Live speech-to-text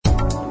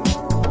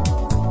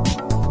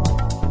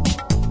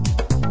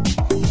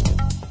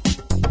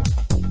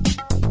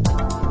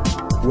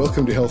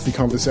welcome to Healthy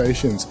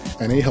Conversations,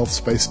 an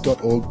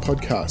ehealthspace.org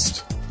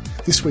podcast.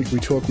 This week we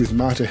talk with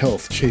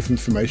ehealth Chief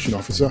Information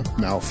Officer,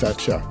 Mal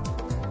Thatcher.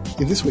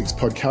 In this week's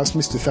podcast,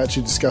 Mr.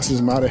 Thatcher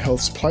discusses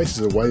ehealth's place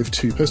as a Wave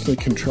 2 personally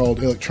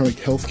controlled electronic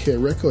healthcare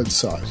record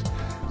site,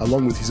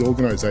 along with his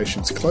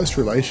organisation's close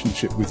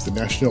relationship with the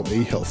National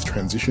eHealth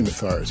Transition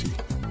Authority.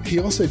 He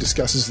also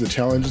discusses the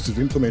challenges of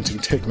implementing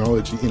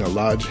technology in a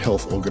large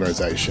health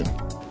organisation.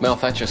 Mal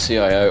Thatcher,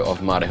 CIO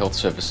of ehealth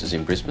Services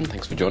in Brisbane.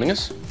 Thanks for joining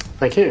us.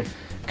 Thank you.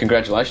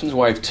 Congratulations,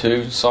 Wave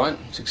 2 site.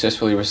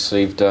 Successfully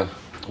received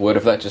word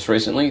of that just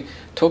recently.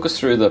 Talk us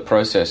through the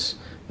process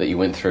that you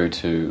went through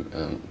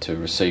to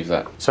receive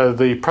that. So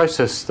the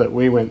process that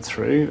we went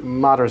through,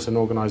 MARTA as an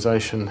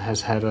organisation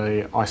has had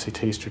a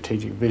ICT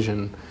strategic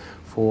vision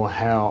for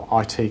how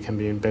IT can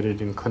be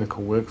embedded in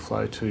clinical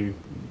workflow to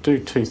do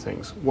two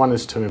things. One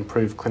is to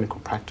improve clinical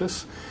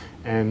practice,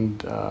 and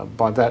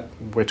by that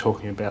we're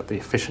talking about the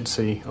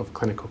efficiency of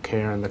clinical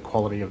care and the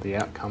quality of the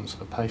outcomes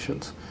for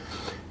patients.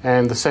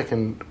 And the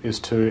second is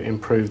to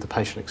improve the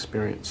patient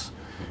experience.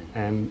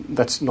 And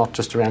that's not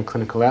just around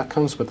clinical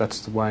outcomes, but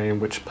that's the way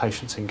in which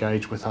patients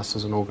engage with us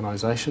as an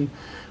organisation,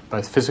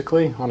 both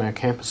physically on our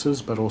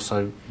campuses, but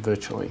also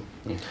virtually.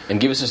 And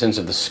give us a sense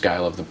of the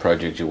scale of the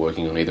project you're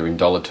working on, either in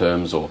dollar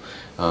terms or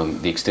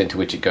the extent to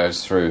which it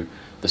goes through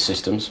the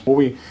systems. Well,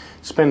 we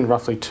spend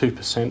roughly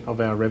 2% of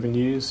our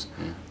revenues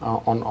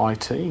on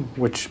IT,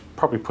 which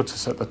probably puts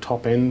us at the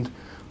top end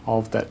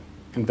of that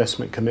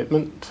investment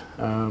commitment,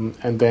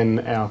 and then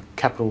our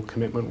capital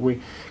commitment.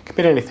 We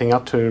commit anything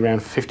up to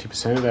around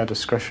 50% of our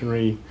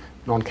discretionary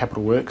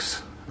non-capital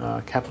works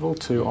capital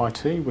to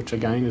IT, which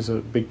again is a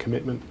big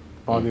commitment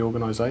by the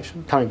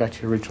organisation. Coming back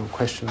to your original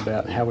question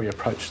about how we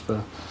approached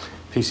the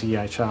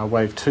PCEHR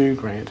Wave 2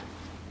 grant,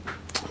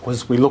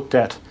 was we looked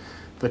at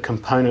the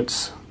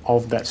components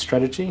of that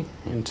strategy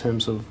in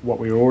terms of what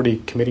we were already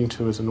committing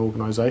to as an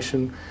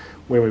organisation,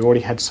 where we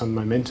already had some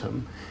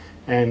momentum,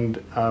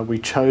 and we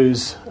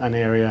chose an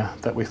area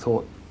that we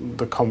thought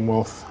the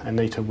Commonwealth and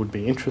NETA would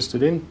be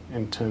interested in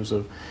terms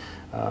of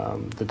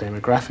the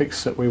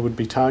demographics that we would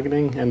be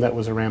targeting, and that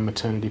was around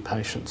maternity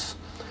patients.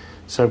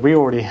 So we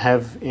already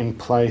have in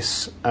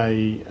place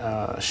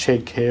a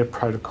shared care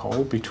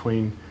protocol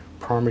between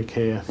primary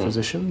care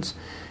physicians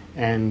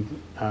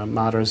and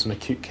MARTA as an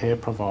acute care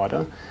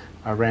provider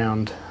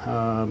around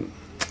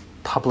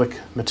public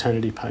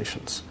maternity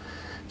patients.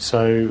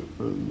 So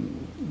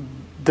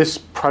this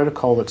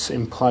protocol that's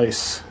in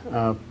place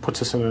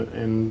puts us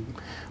in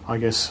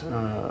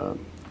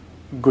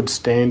good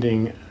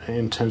standing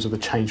in terms of the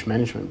change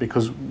management,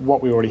 because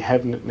what we already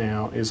have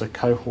now is a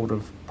cohort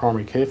of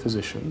primary care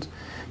physicians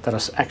that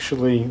are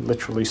actually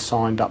literally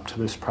signed up to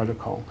this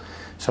protocol.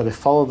 So they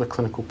follow the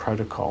clinical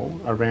protocol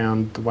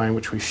around the way in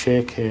which we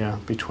share care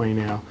between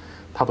our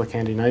public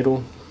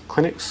antenatal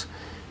clinics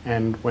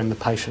and when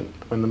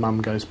the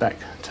mum goes back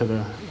to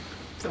the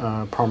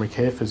primary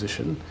care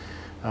physician.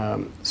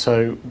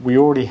 So we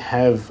already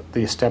have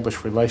the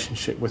established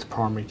relationship with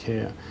primary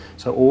care.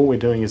 So all we're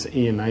doing is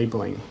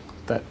e-enabling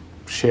that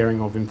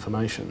sharing of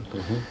information.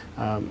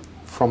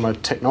 From a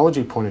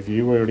technology point of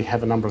view, we already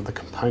have a number of the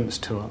components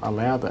to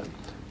allow that.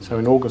 So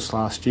in August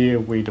last year,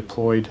 we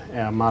deployed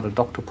our MARTA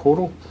Doctor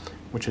Portal,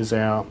 which is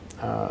our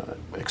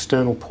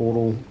external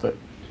portal that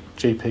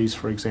GPs,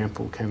 for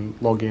example, can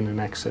log in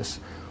and access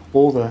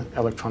all the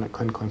electronic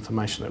clinical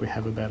information that we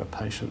have about a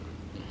patient.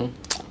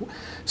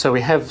 So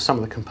we have some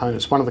of the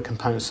components. One of the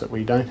components that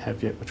we don't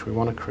have yet, which we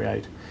want to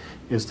create,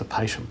 is the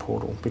patient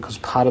portal, because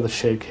part of the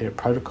shared care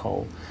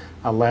protocol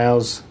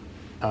allows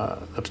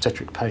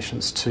obstetric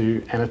patients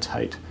to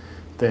annotate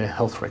their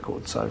health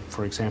record. So,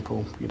 for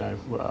example,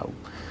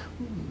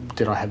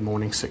 did I have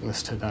morning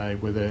sickness today?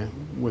 Were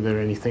there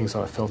any things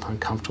that I felt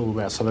uncomfortable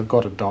about? So they've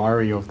got a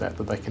diary of that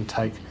they can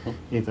take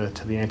either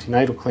to the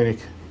antenatal clinic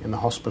in the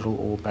hospital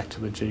or back to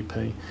the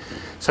GP.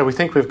 So we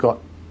think we've got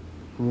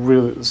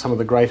really some of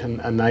the great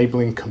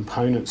enabling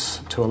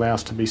components to allow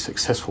us to be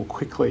successful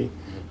quickly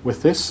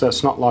with this. So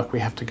it's not like we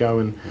have to go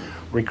and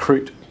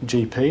recruit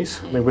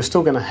GPs. I mean, we're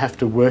still going to have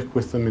to work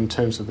with them in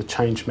terms of the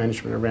change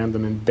management around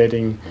them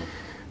embedding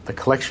the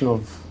collection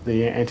of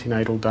the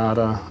antenatal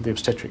data, the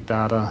obstetric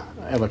data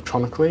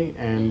electronically,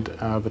 and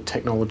the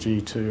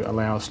technology to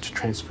allow us to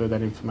transfer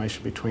that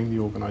information between the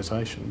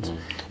organisations.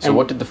 So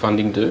what did the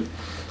funding do?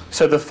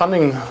 So the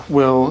funding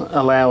will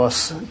allow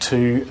us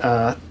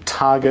to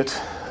target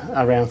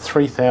around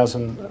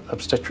 3,000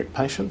 obstetric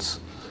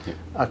patients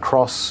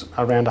across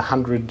around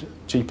 100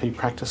 GP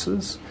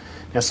practices.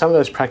 Now, some of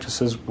those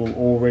practices will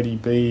already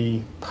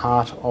be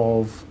part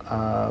of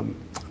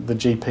the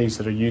GPs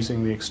that are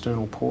using the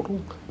external portal,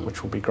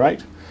 which will be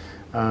great,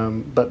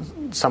 but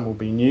some will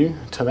be new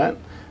to that.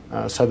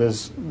 So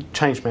there's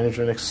change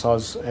management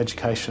exercise,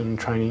 education,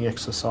 training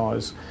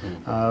exercise,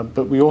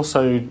 but we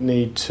also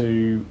need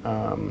to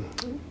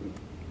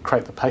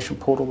create the patient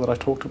portal that I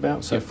talked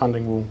about, so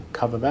funding will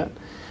cover that.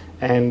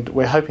 And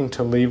we're hoping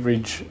to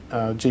leverage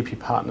GP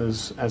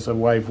partners as a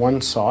Wave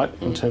 1 site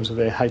in terms of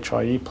their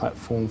HIE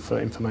platform for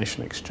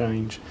information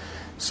exchange,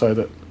 so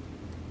that,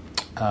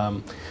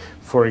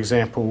 for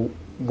example,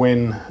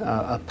 when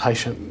a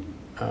patient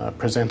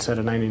presents at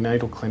an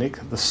antenatal clinic,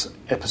 this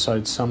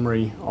episode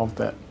summary of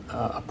that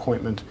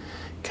appointment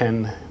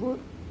can,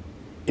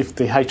 if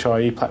the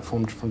HIE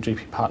platform from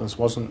GP Partners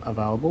wasn't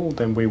available,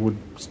 then we would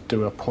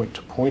do a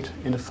point-to-point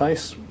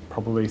interface,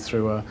 probably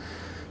through a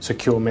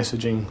secure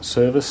messaging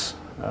service,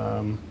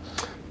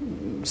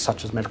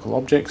 such as medical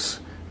objects.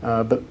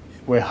 But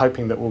we're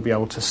hoping that we'll be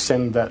able to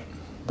send that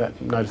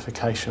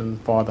notification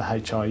via the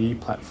HIE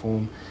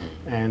platform,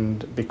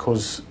 and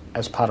because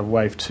as part of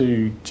Wave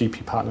 2,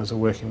 GP Partners are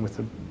working with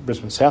the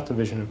Brisbane South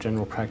Division of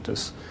General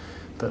Practice,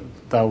 that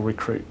they'll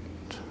recruit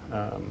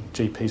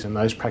GPs in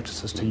those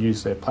practices to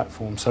use their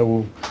platform.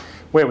 So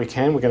where we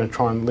can, we're going to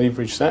try and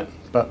leverage that,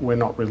 but we're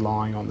not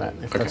relying on that.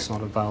 If that's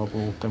not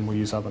available, then we'll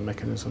use other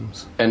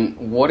mechanisms. And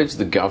what is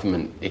the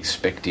government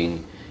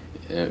expecting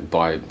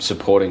by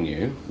supporting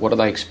you? What are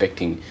they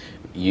expecting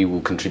you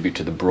will contribute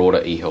to the broader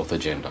eHealth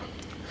agenda?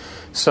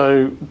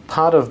 So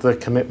part of the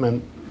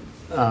commitment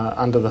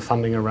under the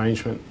funding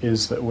arrangement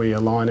is that we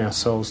align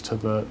ourselves to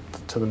the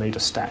NETA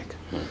stack.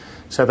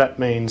 So that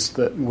means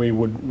that we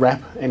would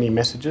wrap any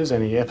messages,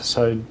 any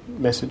episode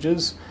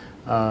messages,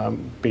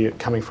 be it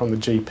coming from the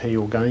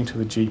GP or going to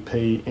the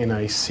GP, in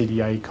a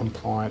CDA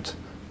compliant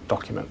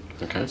document.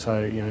 Okay.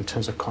 So in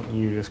terms of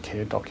continuity of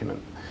care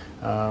document.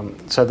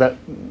 So that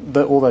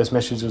all those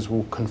messages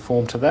will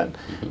conform to that.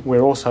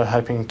 We're also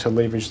hoping to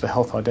leverage the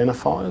health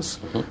identifiers,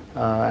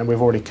 and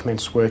we've already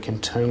commenced work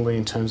internally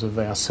in terms of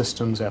our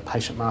systems, our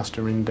patient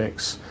master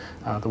index,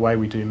 the way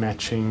we do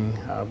matching.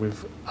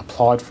 We've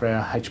applied for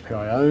our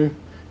HPIO,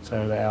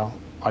 so our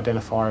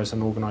identifier as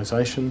an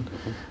organisation.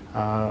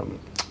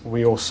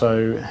 We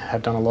also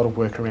have done a lot of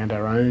work around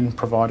our own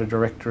provider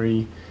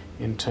directory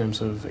in terms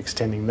of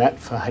extending that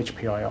for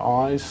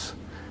HPIIs.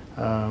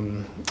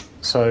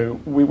 So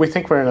we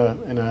think we're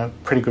in a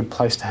pretty good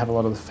place to have a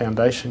lot of the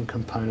foundation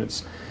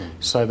components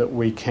so that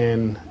we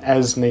can,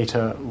 as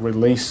NETA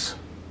release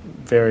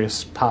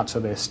various parts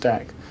of their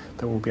stack,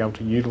 that we'll be able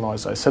to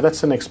utilise those. So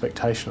that's an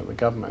expectation of the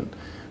government,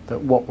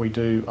 that what we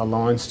do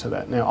aligns to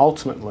that. Now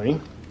ultimately,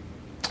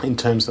 in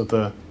terms of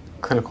the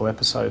clinical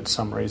episode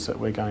summaries that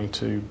we're going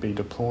to be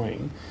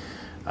deploying,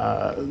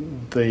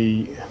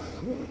 the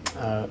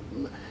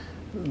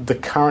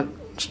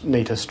current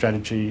NETA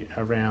strategy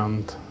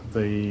around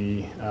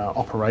the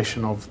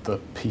operation of the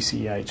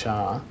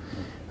PCEHR,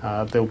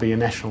 there'll be a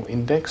national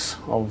index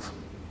of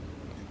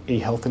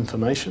eHealth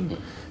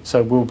information,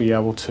 so we'll be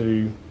able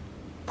to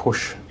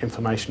push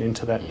information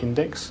into that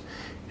index,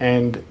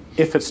 and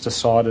if it's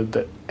decided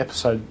that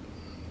episode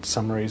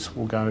summaries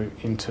will go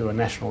into a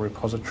national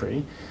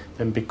repository,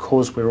 then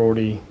because we're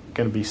already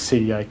going to be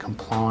CDA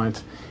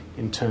compliant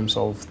in terms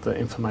of the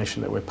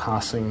information that we're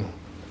passing,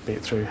 be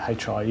it through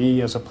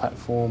HIE as a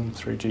platform,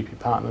 through GP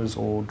Partners,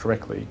 or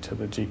directly to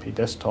the GP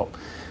desktop,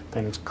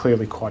 then it's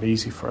clearly quite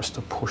easy for us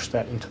to push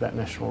that into that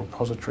national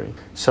repository.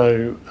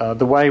 So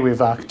the way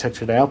we've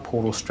architectured our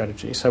portal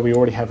strategy, so we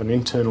already have an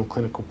internal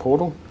clinical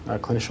portal, a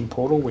clinician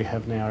portal. We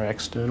have now our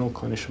external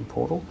clinician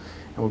portal,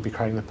 and we'll be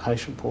creating the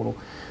patient portal.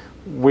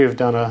 We've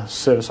done a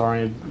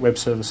service-oriented, web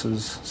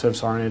services,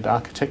 service-oriented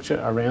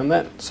architecture around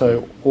that.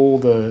 So all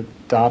the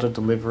data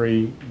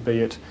delivery, be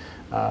it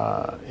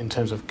in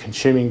terms of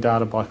consuming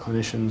data by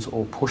clinicians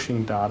or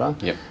pushing data,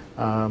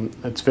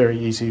 it's very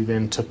easy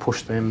then to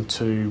push them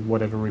to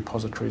whatever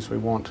repositories we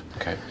want.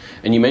 Okay.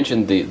 And you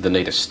mentioned the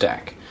NETA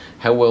stack.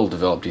 How well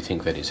developed do you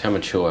think that is? How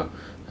mature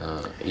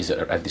is it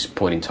at this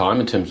point in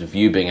time in terms of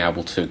you being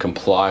able to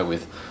comply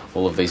with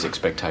all of these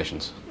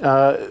expectations?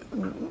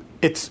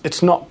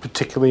 It's not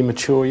particularly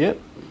mature yet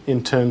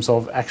in terms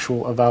of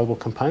actual available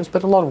components,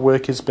 but a lot of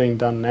work is being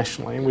done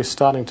nationally, and we're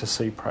starting to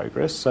see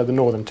progress. So the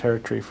Northern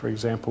Territory, for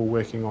example,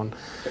 working on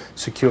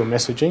secure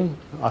messaging,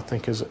 I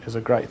think is a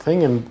great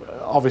thing, and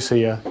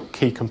obviously a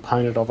key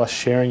component of us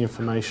sharing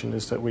information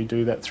is that we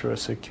do that through a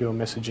secure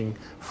messaging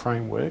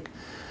framework.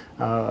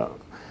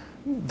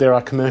 There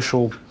are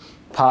commercial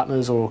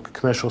partners or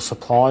commercial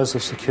suppliers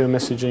of secure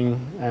messaging,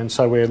 and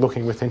so we're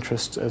looking with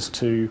interest as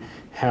to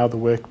how the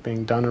work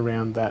being done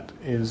around that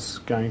is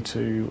going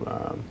to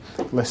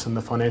lessen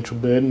the financial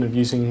burden of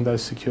using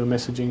those secure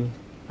messaging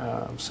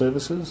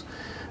services.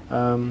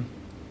 And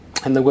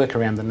the work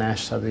around the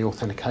NASH, so the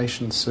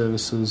authentication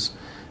services,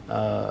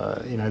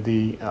 at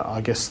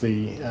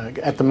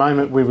the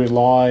moment we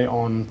rely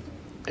on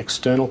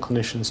external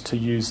clinicians to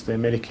use their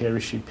Medicare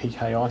issued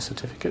PKI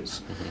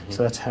certificates.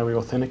 So that's how we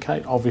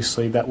authenticate.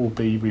 Obviously that will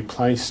be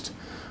replaced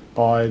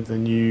by the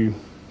new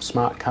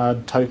smart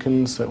card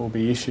tokens that will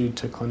be issued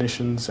to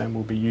clinicians, and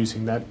we'll be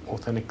using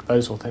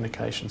those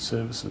authentication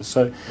services.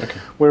 So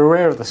we're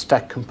aware of the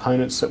stack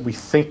components that we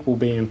think will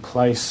be in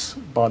place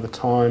by the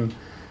time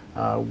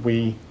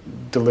we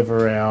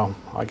deliver our,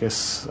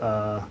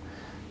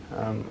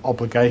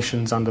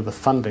 obligations under the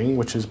funding,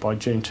 which is by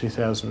June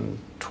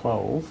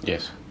 2012.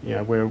 Yes.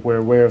 We're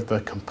aware of the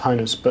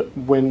components, but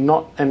we're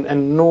not,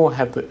 and nor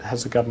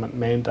has the government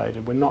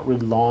mandated, we're not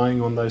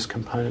relying on those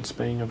components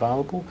being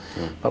available,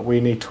 but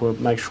we need to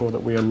make sure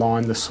that we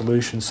align the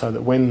solution so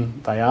that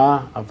when they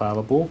are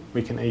available,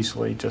 we can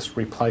easily just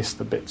replace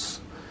the bits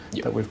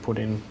that we've put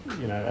in,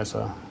 as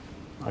a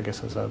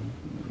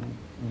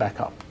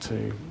backup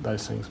to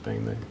those things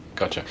being there.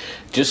 Gotcha.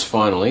 Just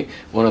finally,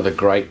 one of the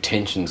great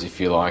tensions, if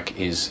you like,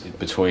 is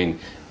between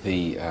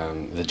the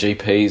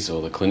GPs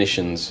or the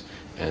clinicians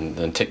and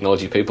the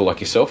technology people like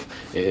yourself.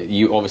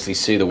 You obviously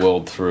see the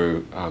world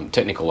through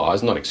technical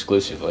eyes, not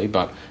exclusively,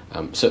 but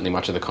certainly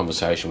much of the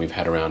conversation we've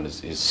had around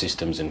is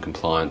systems and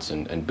compliance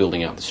and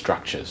building out the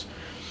structures.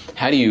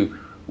 How do you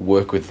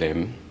work with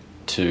them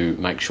to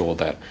make sure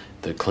that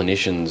the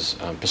clinicians'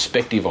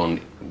 perspective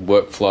on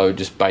workflow,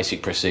 just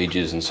basic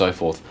procedures and so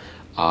forth,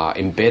 are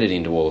embedded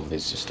into all of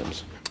these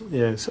systems?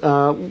 Yes.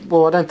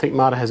 Well, I don't think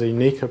MARTA has a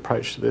unique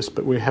approach to this,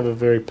 but we have a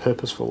very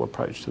purposeful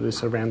approach to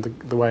this around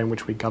the way in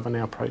which we govern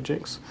our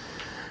projects.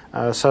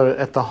 So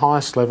at the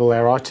highest level,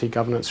 our IT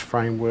governance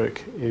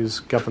framework is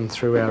governed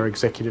through our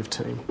executive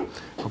team,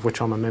 of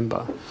which I'm a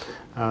member.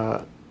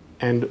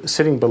 And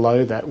sitting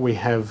below that, we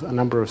have a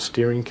number of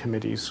steering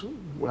committees,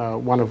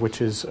 one of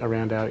which is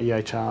around our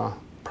EHR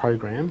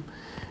program,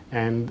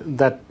 and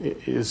that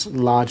is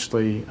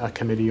largely a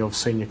committee of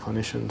senior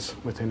clinicians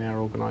within our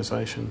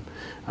organisation.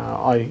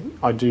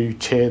 I do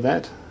chair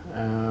that.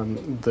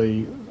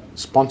 The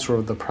sponsor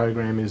of the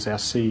program is our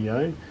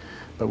CEO,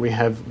 but we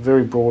have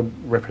very broad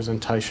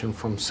representation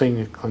from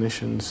senior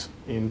clinicians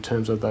in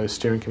terms of those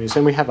steering committees,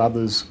 and we have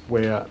others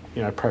where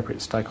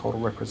appropriate stakeholder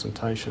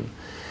representation.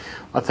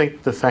 I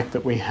think the fact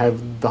that we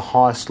have the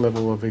highest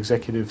level of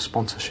executive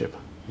sponsorship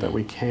that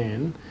we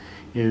can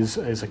is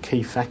a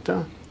key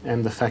factor,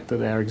 and the fact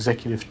that our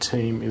executive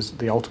team is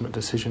the ultimate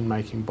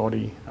decision-making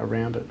body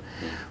around it.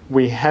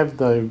 We have,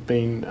 though,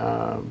 been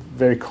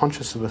very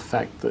conscious of the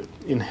fact that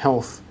in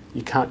health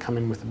you can't come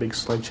in with a big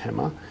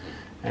sledgehammer,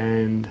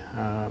 and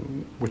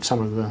which some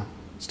of the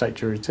state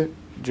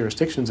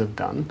jurisdictions have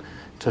done,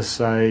 to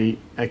say,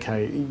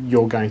 okay,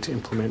 you're going to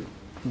implement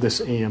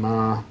this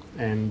EMR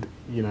and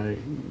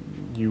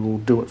you will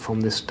do it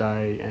from this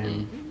day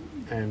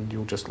and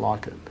you'll just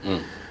like it.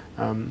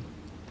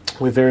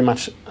 We've very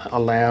much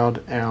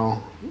allowed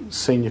our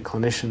senior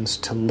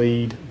clinicians to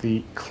lead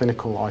the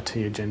clinical IT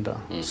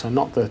agenda. So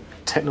not the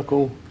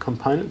technical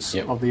components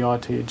of the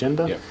IT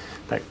agenda.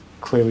 That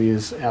clearly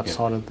is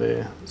outside of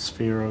their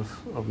sphere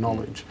of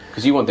knowledge.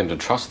 Because you want them to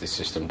trust this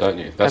system, don't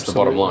you? That's Absolutely. The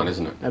bottom line,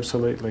 isn't it?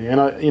 Absolutely. And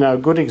a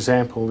good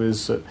example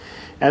is that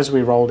as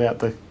we rolled out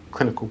the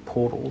clinical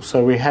portal,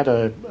 so we had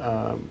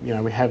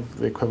we have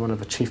the equivalent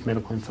of a chief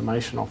medical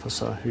information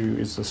officer who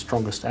is the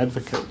strongest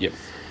advocate.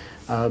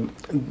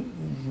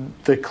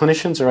 The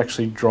clinicians are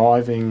actually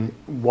driving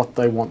what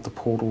they want the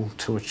portal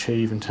to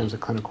achieve in terms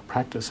of clinical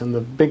practice, and the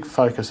big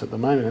focus at the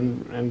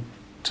moment, and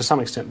to some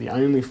extent the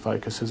only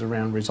focus, is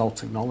around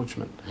results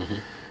acknowledgement.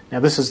 Now,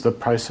 this is the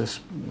process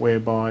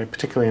whereby,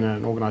 particularly in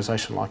an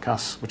organisation like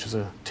us, which is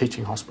a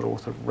teaching hospital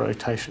with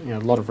a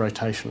lot of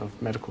rotation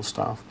of medical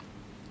staff,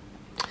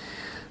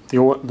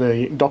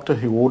 the doctor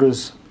who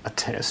orders a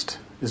test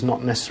is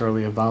not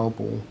necessarily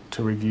available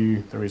to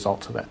review the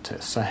results of that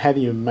test. So how do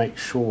you make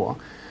sure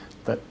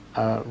that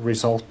a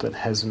result that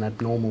has an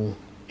abnormal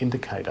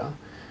indicator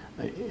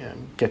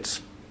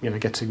gets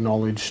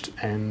acknowledged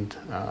and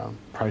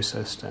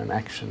processed and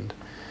actioned?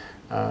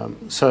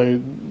 So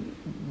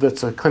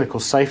that's a clinical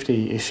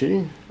safety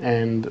issue,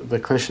 and the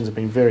clinicians have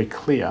been very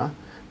clear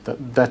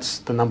that that's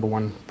the number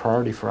one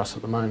priority for us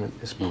at the moment,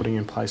 is putting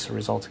in place a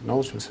results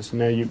acknowledgement system.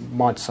 Now, you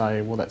might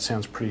say, well, that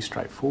sounds pretty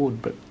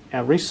straightforward, but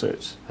our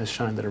research has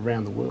shown that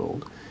around the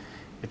world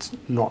it's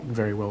not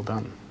very well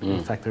done.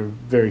 In fact, there are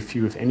very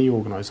few, if any,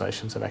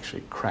 organisations that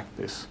actually crack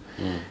this.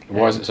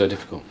 Why is it so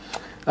difficult?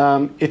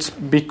 It's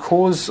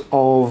because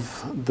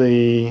of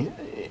the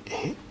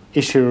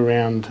issue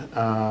around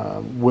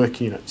work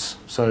units.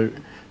 So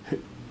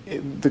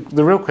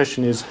the real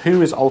question is,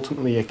 who is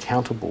ultimately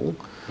accountable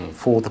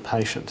for the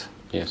patient?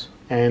 Yes.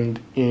 And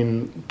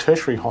in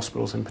tertiary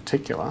hospitals in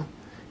particular,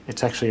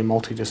 it's actually a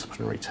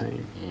multidisciplinary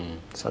team.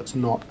 So it's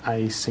not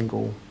a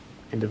single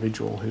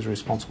individual who's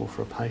responsible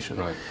for a patient.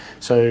 Right.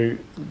 So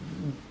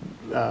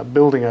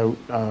building a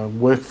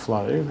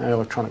workflow, an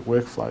electronic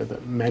workflow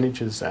that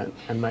manages that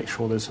and makes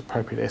sure there's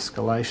appropriate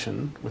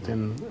escalation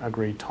within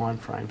agreed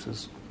timeframes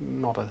is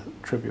not a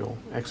trivial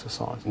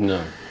exercise.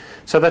 No.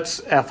 So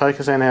that's our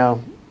focus, and our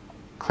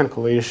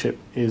clinical leadership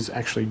is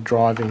actually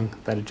driving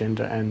that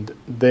agenda, and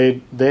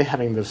they're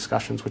having the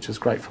discussions, which is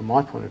great from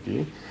my point of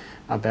view,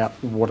 about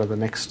what are the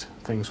next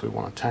things we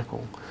want to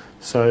tackle.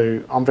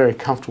 So I'm very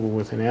comfortable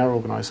within our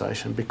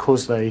organisation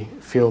because they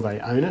feel they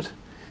own it.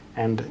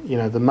 And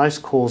the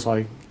most calls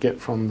I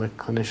get from the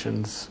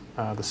clinicians,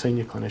 the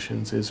senior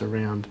clinicians, is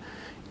around,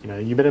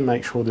 you better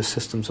make sure the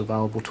system's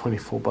available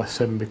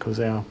 24/7 because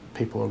our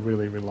people are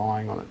really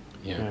relying on it.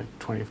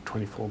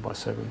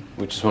 24/7.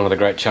 Which is one of the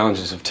great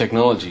challenges of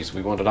technologies.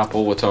 We want it up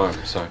all the time.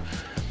 So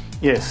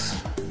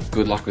yes.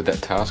 Good luck with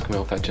that task,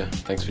 Mel Thatcher.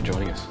 Thanks for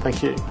joining us.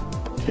 Thank you.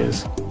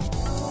 Cheers.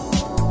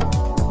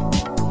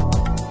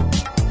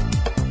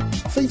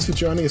 Thanks for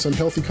joining us on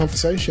Healthy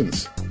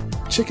Conversations.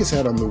 Check us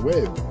out on the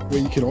web, where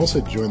you can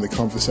also join the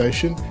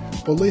conversation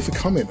or leave a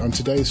comment on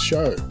today's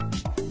show.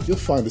 You'll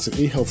find us at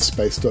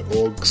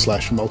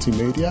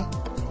ehealthspace.org/multimedia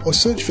or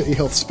search for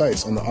eHealth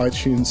Space on the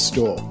iTunes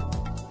Store.